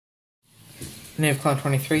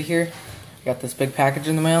Clown23 here. Got this big package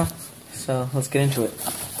in the mail, so let's get into it.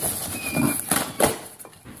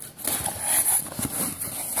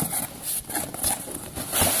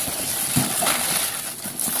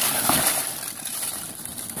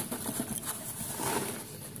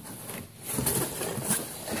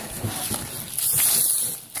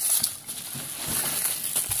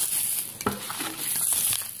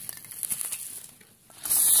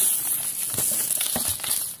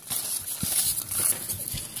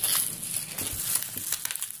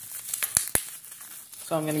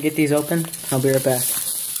 So I'm going to get these open. I'll be right back.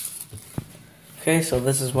 Okay, so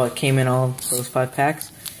this is what came in all those 5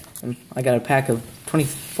 packs. And I got a pack of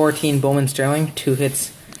 2014 Bowman Sterling, 2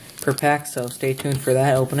 hits per pack, so stay tuned for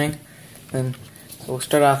that opening. And so we'll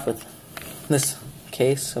start off with this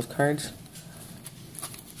case of cards.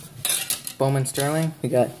 Bowman Sterling, we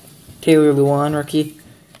got Taylor Lewan, rookie,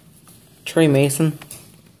 Trey Mason,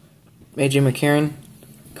 AJ McCarron,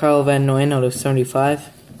 Kyle Van Noyen out of 75,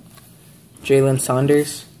 Jalen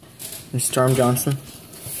Saunders, and Storm Johnson.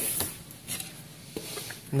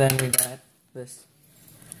 And then we got this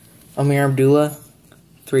Amir Abdullah,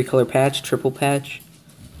 3-color patch, triple patch,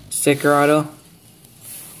 sticker auto,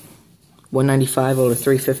 195 out of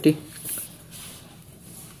 350.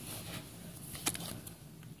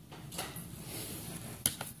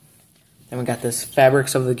 Then we got this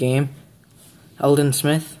Fabrics of the Game, Eldon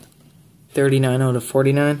Smith, 39 out of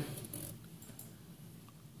 49.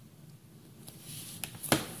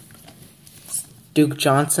 Duke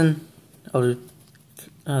Johnson, out of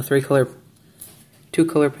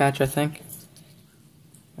 2-color patch, I think,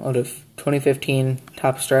 out of 2015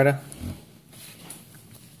 Top Strata,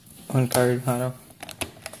 1-card auto.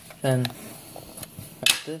 Then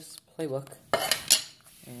got this playbook,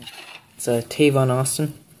 and it's a Tavon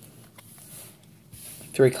Austin,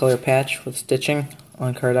 3-color patch with stitching,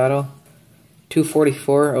 on-card auto,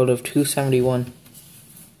 244 out of 271.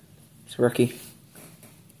 It's a rookie.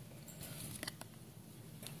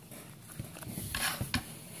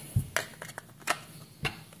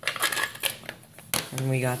 And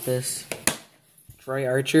we got this Dre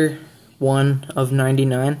Archer, 1 of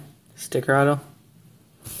 99, sticker auto.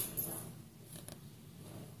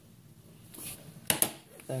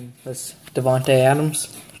 Then this Devontae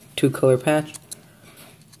Adams, 2-color patch,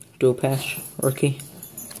 dual patch, rookie.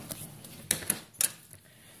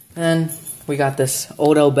 And we got this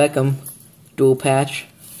ODELL Beckham, dual patch,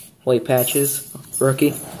 white patches,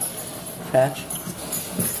 rookie patch.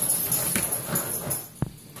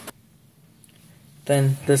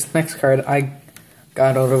 Then this next card I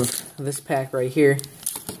got out of this pack right here.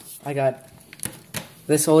 I got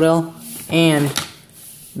this ODELL and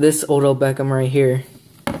this ODELL Beckham right here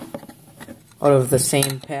out of the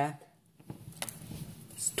same pack.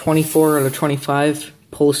 It's 24 out of 25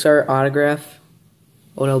 Pulsar autograph,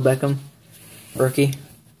 ODELL Beckham, rookie.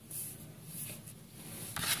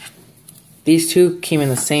 These two came in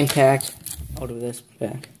the same pack out of this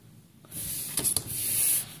pack.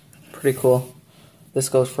 Pretty cool. This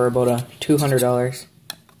goes for about $200.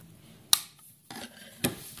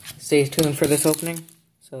 Stay tuned for this opening.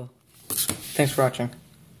 So, thanks for watching.